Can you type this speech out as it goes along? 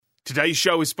Today's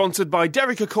show is sponsored by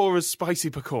Derek Akora's Spicy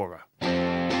Pakora.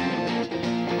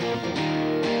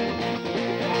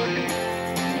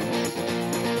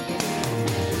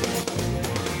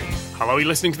 Hello, you're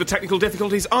listening to The Technical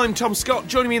Difficulties. I'm Tom Scott.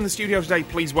 Joining me in the studio today,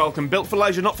 please welcome, built for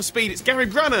leisure, not for speed, it's Gary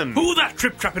Brannan. Who that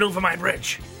trip-trapping over my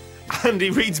bridge? And he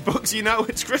reads books, you know,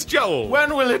 it's Chris Joel.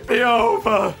 When will it be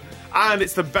over? And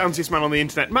it's the bountiest man on the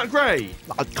internet, Matt Gray.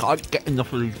 I can't get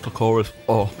enough of these pakoras.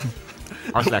 Oh,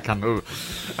 actually I can move.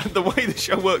 And the way the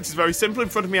show works is very simple. In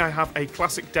front of me I have a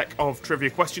classic deck of trivia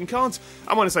question cards.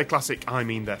 And when I say classic, I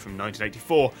mean they're from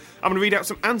 1984. I'm going to read out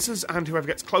some answers, and whoever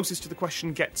gets closest to the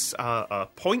question gets a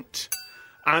point.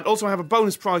 And also I have a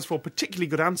bonus prize for particularly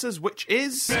good answers, which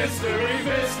is... Mystery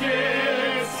Biscuits!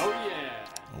 Oh, yeah.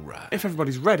 All right. If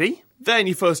everybody's ready, then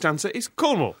your first answer is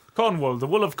Cornwall. Cornwall, the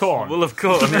wool of corn. Wool of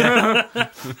corn.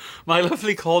 My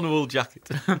lovely Cornwall jacket.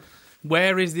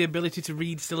 Where is the ability to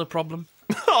read still a problem?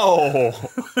 Oh!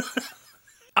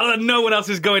 No one else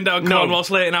is going down Cornwall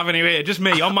Slayton Avenue here, just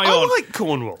me, on my own. I like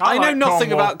Cornwall. I know like nothing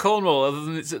Cornwall. about Cornwall other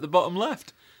than it's at the bottom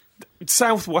left.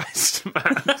 Southwest,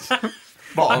 man.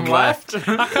 Bottom left.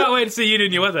 I can't wait to see you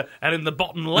doing your weather. And in the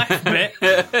bottom left bit.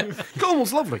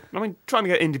 Cornwall's lovely. I mean, trying to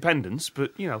get independence,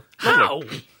 but, you know,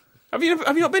 lovely. How? Have you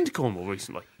not been to Cornwall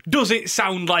recently? Does it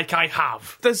sound like I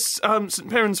have? There's St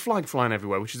Piran's flag flying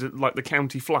everywhere, which is like the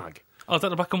county flag. Oh, is that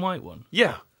the black and white one?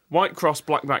 Yeah. White cross,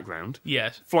 black background.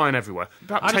 Yes. Flying everywhere.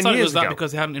 About I 10 just thought it years was that ago.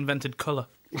 because they hadn't invented colour.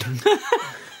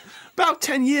 About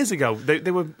 10 years ago,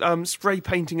 they were spray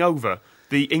painting over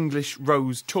the English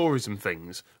Rose tourism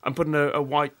things and putting a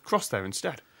white cross there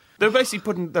instead. They were basically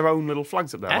putting their own little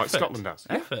flags up there, like Scotland has.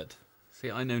 Yeah. Effort.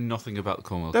 See, I know nothing about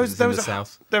Cornwall There because was, it's in the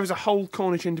south. there was a whole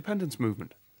Cornish independence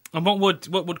movement. And what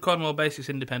would Cornwall base its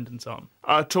independence on?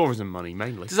 Tourism money,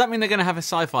 mainly. Does that mean they're going to have a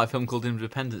sci-fi film called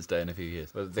Independence Day in a few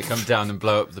years? Where they come down and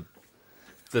blow up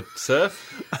the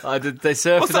surf? Did they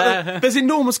surf What's there? that? There's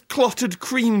enormous clotted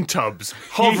cream tubs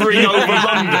hovering over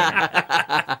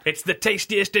London. It's the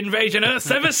tastiest invasion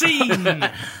Earth's ever seen!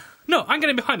 No, I'm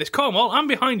getting behind this. Cornwall, I'm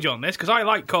behind you on this, because I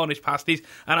like Cornish pasties,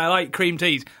 and I like cream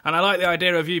teas, and I like the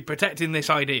idea of you protecting this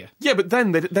idea. Yeah, but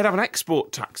then they'd have an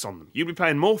export tax on them. You'd be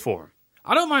paying more for them.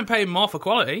 I don't mind paying more for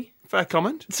quality. Fair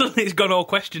comment. Suddenly it's gone all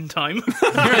question time.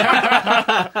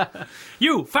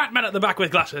 You, fat man at the back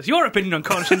with glasses, your opinion on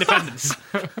Cornish independence.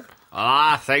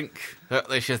 I think that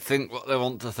they should think what they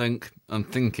want to think and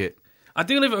think it. I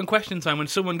do live it on question time when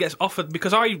someone gets offered,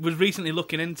 because I was recently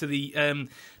looking into the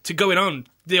to going on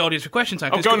the audience for question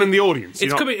time. Oh, going in the audience.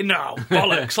 It's coming. No,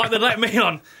 bollocks. Like they let me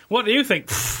on. What do you think?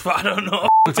 I don't know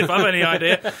if I have any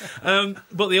idea.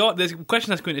 But the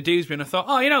question that's going to Dewsbury, and I thought,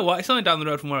 oh, you know what? It's only down the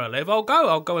road from where I live. I'll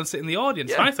go and sit in the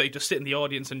audience. Yeah. And I thought you'd just sit in the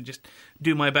audience and just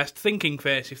do my best thinking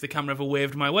face if the camera ever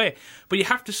waved my way. But you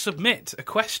have to submit a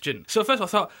question. So first I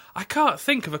thought, I can't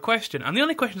think of a question. And the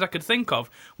only questions I could think of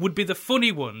would be the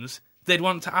funny ones they'd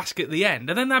want to ask at the end,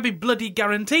 and then that'd be bloody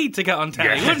guaranteed to get on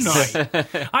telly, wouldn't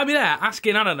I? I'd be there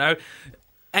asking, I don't know,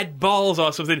 Ed Balls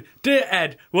or something, dear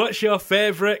Ed, what's your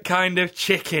favourite kind of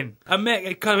chicken? And make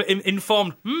it kind of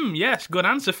informed, yes, good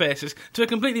answer faces, to a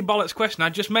completely bollocks question I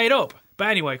just made up. But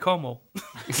anyway, Cornwall.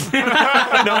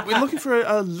 No, we're looking for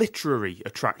a literary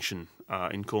attraction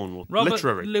in Cornwall. Robert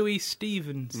Literary. Louis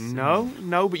Stevens. No,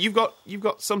 but you've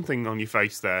got something on your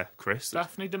face there, Chris.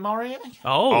 Daphne du Maurier?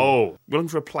 Oh, we're looking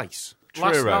for a place.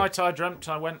 Last Truro. night I dreamt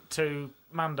I went to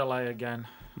Mandalay again.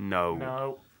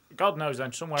 No. God knows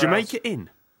then, somewhere Jamaica else. Inn.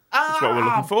 That's what we're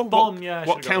looking for. Bum, yeah, what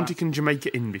should've got county that. can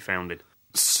Jamaica Inn be found in?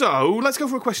 So, let's go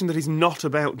for a question that is not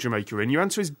about Jamaica Inn. Your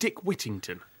answer is Dick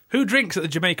Whittington. Who drinks at the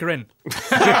Jamaica Inn?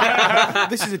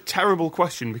 This is a terrible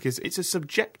question because it's a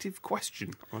subjective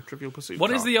question on a Trivial Pursuit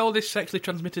What is card. the oldest sexually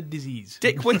transmitted disease?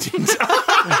 Dick Whittington.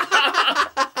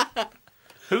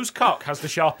 Whose cock has the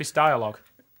sharpest dialogue?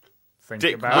 Think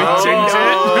Dick about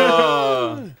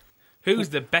Whittington. Who's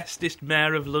the bestest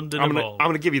mayor of London I'm of all?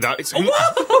 going to give you that. It's who,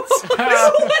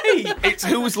 it's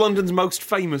who was London's most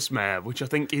famous mayor, which I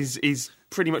think is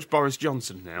pretty much Boris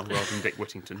Johnson now, rather than Dick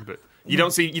Whittington. But you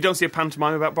don't see a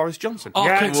pantomime about Boris Johnson. Oh,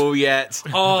 Yeah. Well, yet.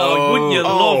 wouldn't you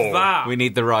love that? We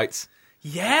need the rights.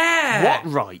 Yeah.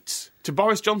 What right to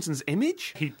Boris Johnson's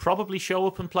image? He'd probably show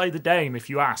up and play the dame if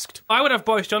you asked. I would have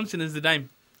Boris Johnson as the dame.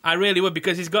 I really would,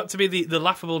 because he's got to be the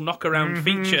laughable knock-around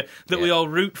feature that we all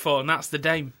root for, and that's the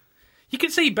dame. You can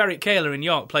see Berwick Kayler in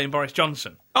York playing Boris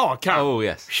Johnson. Oh, I can't. Oh,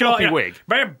 yes. Shoppy wig.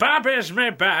 Me babbies, me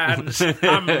bands,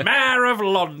 I'm mayor of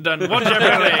London, would you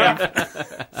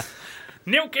believe?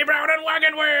 Milky Brown and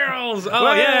Wagon Wheels!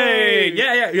 Oh, yay!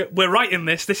 Yeah. We're writing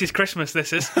this. This is Christmas,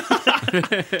 this is. Dear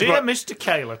Mr.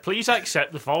 Kaler, please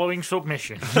accept the following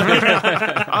submission.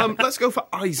 Let's go for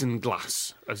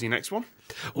Isinglass as your next one.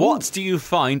 What do you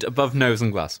find above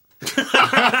Nosenglass?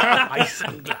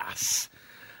 Isinglass.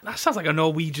 That sounds like a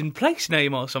Norwegian place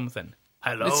name or something.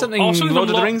 Hello. It's something Lord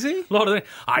of the Ringsy? Lord of the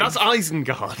That's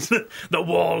Isengard. The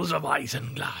walls of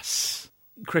Isinglass.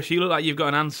 Chris, you look like you've got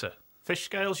an answer. Fish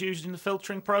scales used in the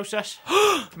filtering process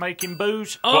for making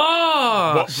booze.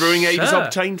 What brewing aid is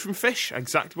obtained from fish?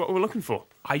 Exactly what we're looking for.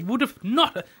 I would have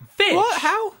not... Fish? What?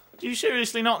 How? Do you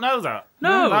seriously not know that?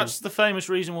 No. That's the famous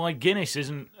reason why Guinness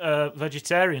isn't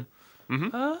vegetarian.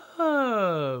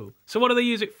 Oh. So what do they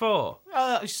use it for?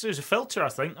 It's a filter, I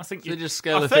think. They just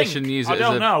scale a fish and use it as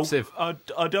a sieve.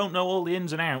 I don't know all the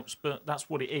ins and outs, but that's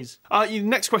what it is. Your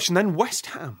next question then, West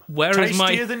Ham.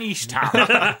 Tastier than East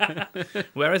Ham.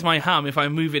 Where is my ham if I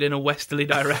move it in a westerly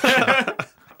direction?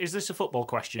 Is this a football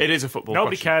question? It is a football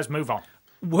Nobody question. cares, move on.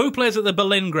 Who plays at the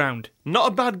Berlin ground? Not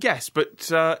a bad guess,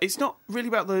 but it's not really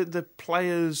about the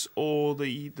players or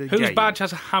the Whose game. badge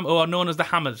has a ham or are known as the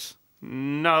Hammers?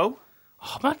 No.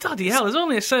 Oh, my bloody hell, there's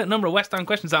only a certain number of West Ham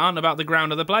questions that aren't about the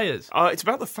ground or the players. It's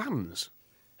about the fans.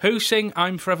 Who sing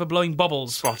I'm Forever Blowing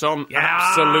Bubbles? Spot on. Yeah.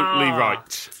 Absolutely right.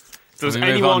 If there was Can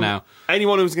we move on now?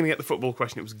 anyone who was going to get the football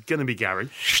question, it was going to be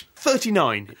Gary.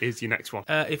 39 is your next one.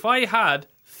 If I had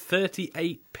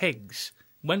 38 pigs,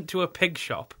 went to a pig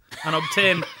shop and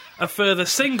obtained a further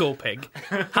single pig,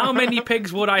 how many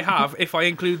pigs would I have if I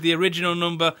include the original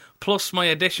number plus my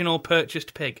additional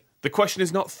purchased pig? The question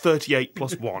is not 38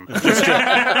 plus 1.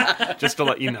 Just to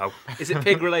let you know. Is it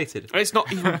pig related? It's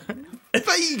not even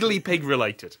vaguely pig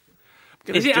related.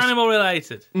 Is it animal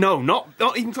related? No, not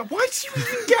even. Why did you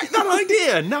even get that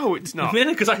idea? No, it's not.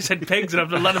 Merely because I said pigs and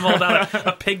I've led them all down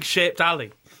a pig-shaped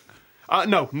alley.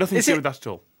 No, nothing to do with that at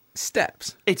all.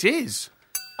 Steps. It is.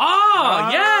 Oh,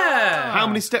 yeah! How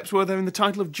many steps were there in the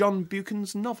title of John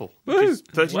Buchan's novel? Which is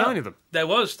 39 of them. There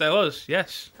was,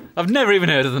 yes. I've never even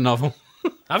heard of the novel.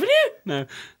 Haven't you? No.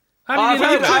 How did you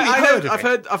know that?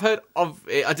 I've heard of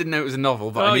it. I didn't know it was a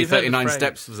novel, but I knew you've heard the 39 phrase.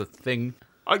 Steps was a thing.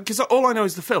 Because all I know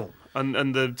is the film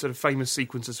and the sort of famous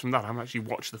sequences from that. I haven't actually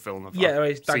watched the film. I've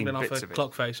He's seen dangling off bits a of it.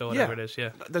 clock face or whatever it is, yeah.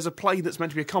 There's a play that's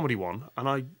meant to be a comedy one,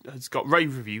 and it's got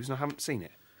rave reviews, and I haven't seen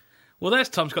it. Well, there's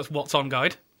Tom Scott's What's On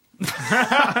guide. Is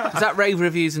that rave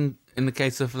reviews in the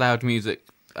case of loud music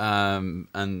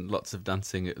and lots of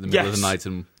dancing at the middle of the night?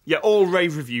 And Yeah, all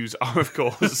rave reviews are, of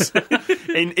course,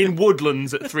 in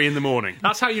woodlands at 3 a.m.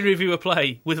 That's how you review a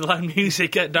play, with loud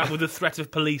music with the threat of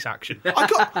police action. I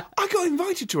got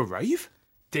invited to a rave.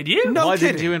 Did you? No why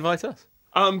kidding. didn't you invite us?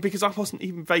 Because I wasn't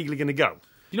even vaguely going to go.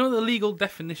 You know what the legal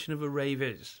definition of a rave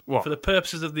is? What? For the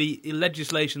purposes of the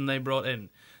legislation they brought in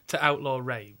to outlaw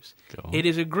raves. Go on. It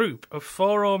is a group of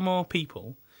 4 or more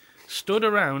people stood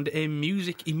around a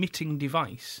music-emitting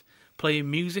device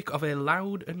playing music of a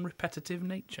loud and repetitive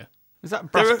nature. Is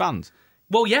that brass band?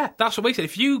 Well, yeah, that's what we said.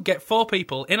 If you get 4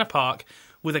 people in a park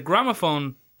with a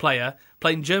gramophone player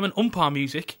playing German umpar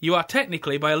music, you are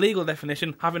technically, by a legal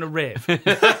definition, having a rave.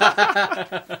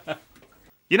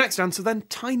 Your next answer then,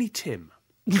 Tiny Tim.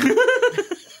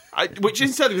 Which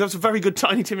incidentally, that's a very good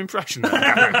Tiny Tim impression.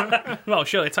 Well,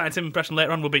 surely a Tiny Tim impression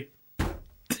later on will be...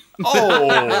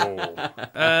 Oh!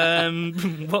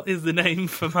 What is the name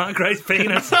for Mark Gray's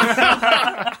penis?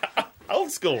 Old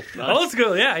school. Old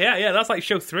school, yeah. That's like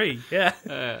show 3, yeah.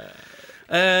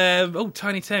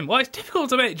 Tiny Tim. Well, it's difficult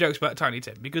to make jokes about Tiny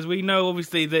Tim because we know,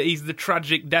 obviously, that he's the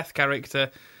tragic death character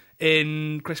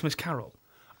in Christmas Carol.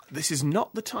 This is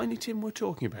not the Tiny Tim we're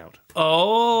talking about.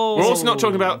 Oh. We're also not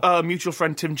talking about mutual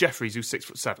friend Tim Jeffries, who's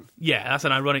 6'7". Yeah, that's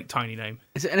an ironic tiny name.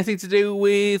 Is it anything to do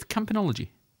with campanology?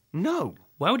 No.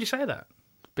 Why would you say that?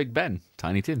 Big Ben,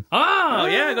 Tiny Tim. Oh,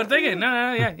 yeah, got to dig it.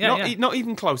 No, yeah. Not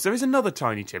even close. There is another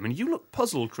Tiny Tim, and you look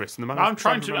puzzled, Chris. And the man I'm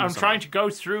trying to go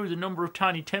through the number of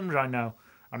Tiny Tims I know,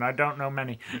 and I don't know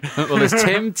many. Well, there's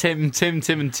Tim,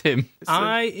 and Tim.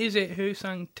 Is it who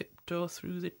sang Tiptoe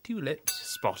Through the Tulips?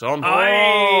 Spot on.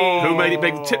 Aye. Who made it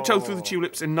big? Tiptoe Through the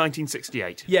Tulips in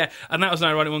 1968. Yeah, and that was an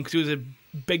ironic one because he was a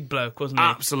big bloke, wasn't he?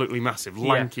 Absolutely massive,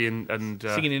 lanky and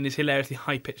singing in his hilariously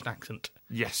high-pitched accent.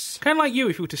 yes. Kind of like you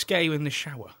if you were to scare you in the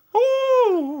shower.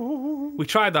 Ooh. We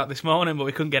tried that this morning, but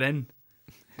we couldn't get in.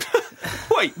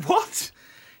 Wait, what?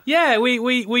 Yeah, we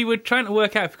were trying to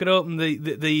work out if we could open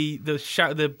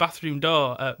the bathroom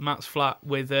door at Matt's flat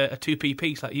with a 2p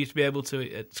piece like you used to be able to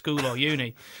at school or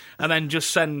uni, and then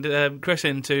just send Chris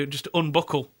in to just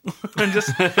unbuckle and just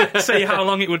see how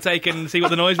long it would take and see what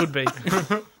the noise would be.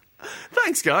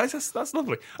 Thanks, guys. That's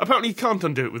lovely. Apparently, you can't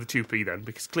undo it with a 2p then,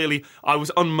 because clearly I was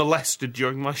unmolested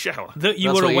during my shower. That you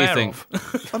That's were what you aware think.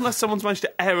 of. Unless someone's managed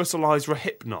to aerosolise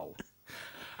Rohypnol.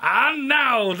 And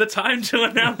now, the time to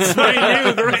announce my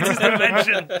new greatest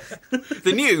invention.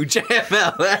 The new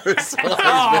JFL aerosol.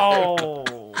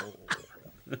 Oh!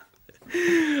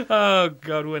 Oh,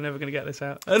 God, we're never going to get this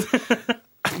out.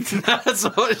 That's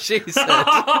what she said.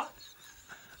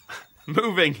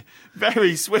 Moving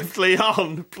very swiftly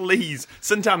on, please.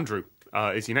 St Andrew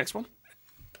is your next one.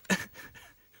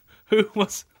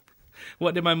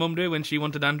 What did my mum do when she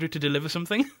wanted Andrew to deliver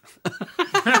something?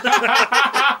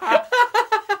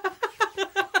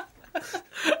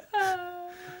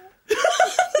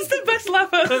 That's the best laugh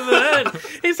I've ever heard.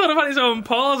 He sort of had his own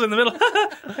pause in the middle.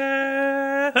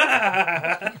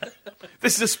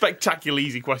 This is a spectacularly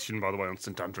easy question, by the way, on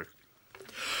St Andrew.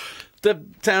 The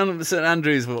town of St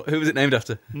Andrews, who was it named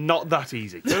after? Not that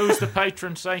easy. Who's the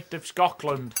patron saint of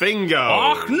Scotland? Bingo!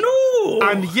 Oh, no!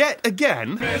 And yet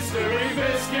again,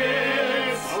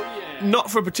 not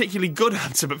for a particularly good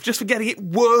answer, but just for getting it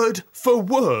word for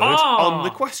word on the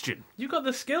question. You got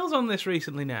the skills on this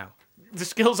recently now. The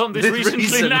skills on this recently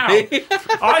recently. now.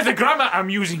 The grammar I'm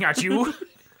using at you.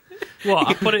 What?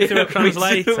 I put it through a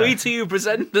translator. We to you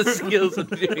present the skills of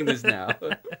doing this now.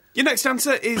 Your next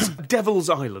answer is Devil's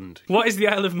Island. What is the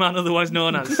Isle of Man otherwise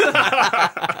known as?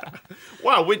 Oh,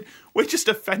 Wow, we're just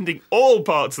offending all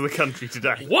parts of the country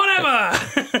today. Whatever!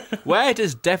 Where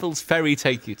does Devil's Ferry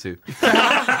take you to?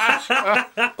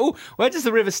 Oh, where does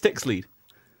the River Styx lead?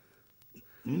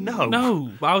 No.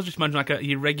 No, I was just imagining like a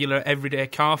irregular, everyday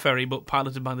car ferry, but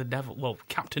piloted by the devil. Well,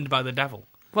 captained by the devil.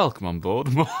 Welcome on board.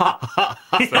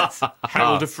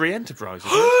 Herald of Free Enterprise.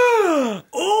 Yeah,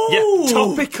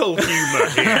 topical humour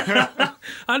here.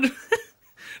 And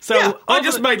so Yeah, I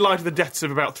just made light of the deaths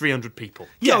of about 300 people.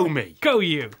 Go me. Go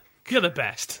you. You're the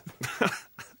best.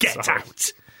 Get Sorry.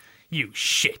 out. You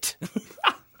shit.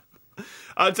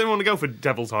 Does anyone want to go for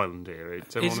Devil's Island here?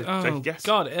 Does anyone want to take a guess?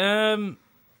 God.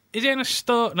 Is it in a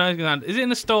story? No, is it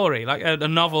in a story, like a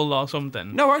novel or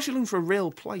something? No, we're actually looking for a real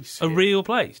place. A here. real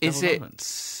place. Is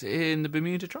Devil's it Island. in the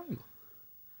Bermuda Triangle?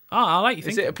 Oh, I like you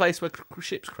Is think. it a place where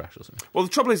ships crash or something? Well, the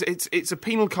trouble is, it's a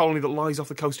penal colony that lies off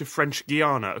the coast of French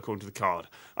Guiana, according to the card.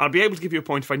 I'd be able to give you a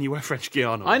point if I knew where French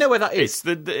Guiana was. I know where that is.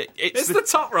 It's the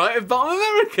top right of bottom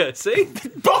America, see?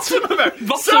 bottom America.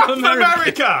 Bottom South America.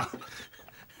 America.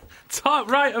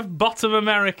 Top right of bottom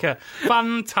America.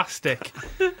 Fantastic.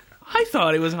 I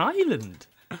thought it was an island.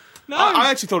 No, I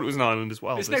actually thought it was an island as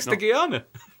well. it's but next to not. Guyana.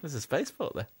 There's a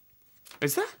spaceport there.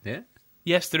 Is there? Yeah.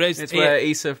 Yes, there is. It's where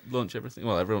ESA launch everything.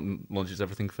 Well, everyone launches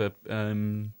everything for...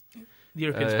 The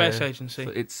European Space Agency.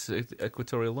 It's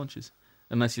equatorial launches.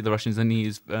 Unless you're the Russians, then you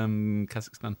use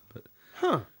Kazakhstan. But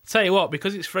Tell you what,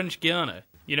 because it's French Guiana,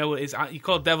 you know, you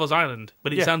call it Devil's Island,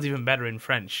 but it Yeah. sounds even better in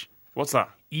French. What's that?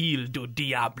 Ile du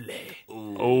Diable.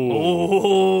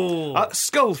 Oh. Oh.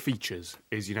 Skull features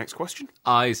is your next question.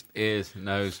 eyes, ears,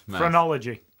 nose, mouth.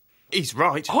 Phrenology. He's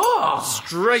right. Oh.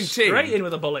 Straight in. Straight in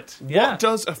with a bullet. What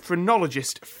does a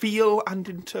phrenologist feel and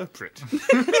interpret?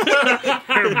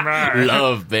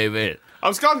 Love, baby. I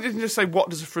was glad I didn't just say, what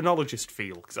does a phrenologist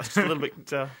feel? Because that's a little bit...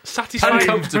 Satisfied,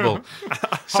 Uncomfortable.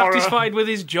 satisfied with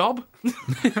his job?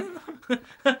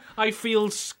 I feel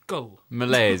skull.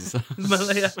 Malaise.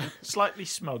 Malaya. Slightly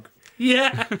smug.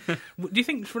 Yeah. Do you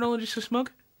think phrenologists are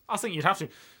smug? I think you'd have to.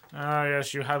 Ah,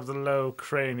 yes, you have the low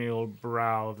cranial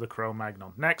brow of the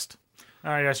Cro-Magnon. Next.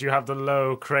 Ah, yes, you have the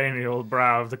low cranial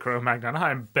brow of the Cro-Magnon.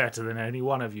 I'm better than any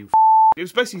one of you. It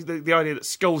was basically the idea that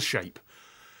skull shape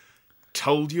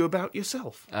told you about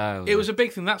yourself. Oh, It was a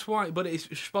big thing. That's why, but it's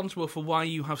responsible for why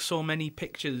you have so many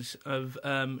pictures of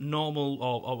normal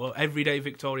or everyday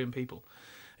Victorian people,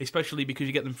 especially because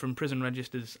you get them from prison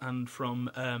registers and from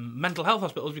mental health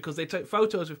hospitals because they take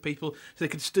photos of people so they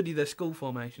could study their skull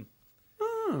formation.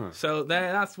 So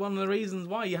that's one of the reasons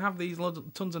why you have these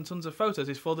tons and tons of photos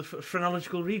is for the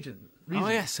phrenological reason. Oh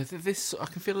yes, so this I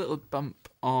can feel a little bump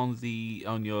on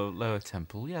your lower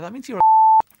temple. Yeah, that means you're.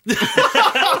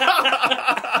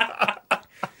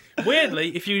 Weirdly,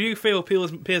 if you do feel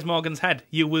Piers Morgan's head,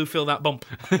 you will feel that bump.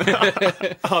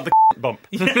 The bump.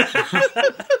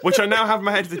 Which I now have in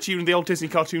my head to the tune of the old Disney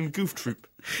cartoon Goof Troop.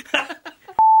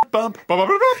 Bump. Bump, bump,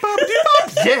 bump, bump,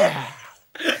 bump. Yeah.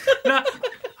 Now,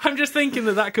 I'm just thinking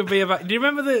that could be about... Do you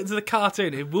remember the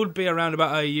cartoon? It would be around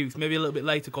about our youth, maybe a little bit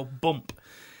later, called Bump.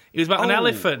 It was about an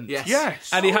elephant. Yes.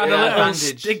 And he had Yeah, a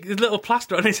bandage. little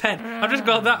plaster on his head. I've just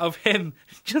got that of him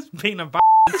just being a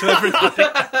to everybody.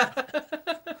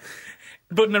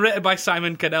 But narrated by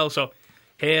Simon Cadell, so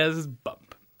here's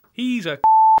Bump. He's a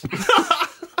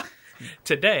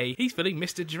Today, he's filling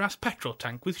Mr. Giraffe's petrol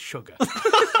tank with sugar.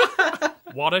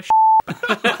 What a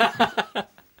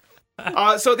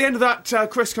So at the end of that,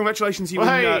 Chris, congratulations, you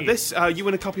Hey. win this. You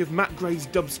win a copy of Matt Gray's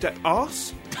Dubstep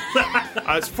Arse.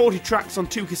 It's 40 tracks on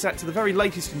 2 cassettes, the very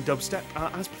latest in dubstep,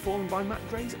 as performed by Matt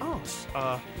Gray's Arse.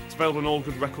 It's available in all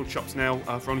good record shops now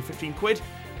for only 15 quid.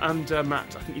 And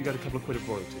Matt, I think you got a couple of quid of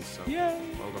royalties, so Yay.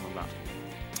 well done on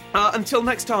that. Until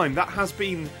next time, that has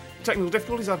been Technical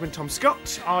Difficulties. I've been Tom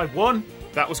Scott. I won.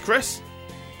 That was Chris.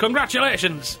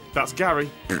 Congratulations! That's Gary.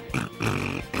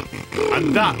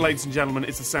 And that, ladies and gentlemen,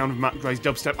 is the sound of Matt Gray's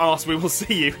Dubstep Arse. We will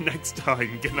see you next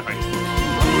time. Good night.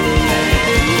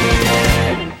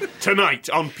 Tonight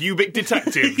on Pubic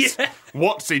Detectives,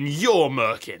 what's in your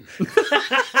merkin?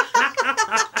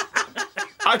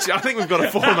 Actually, I think we've got a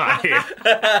format here.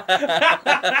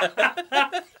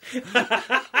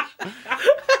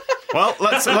 Well,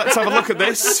 let's have a look at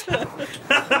this.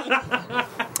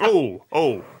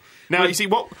 Oh. Now, you see,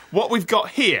 what we've got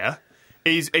here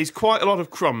is quite a lot of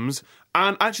crumbs,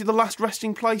 and actually the last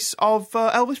resting place of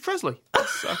Elvis Presley.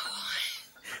 So,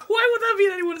 Why would that be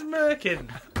in anyone's merkin?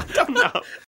 I don't know.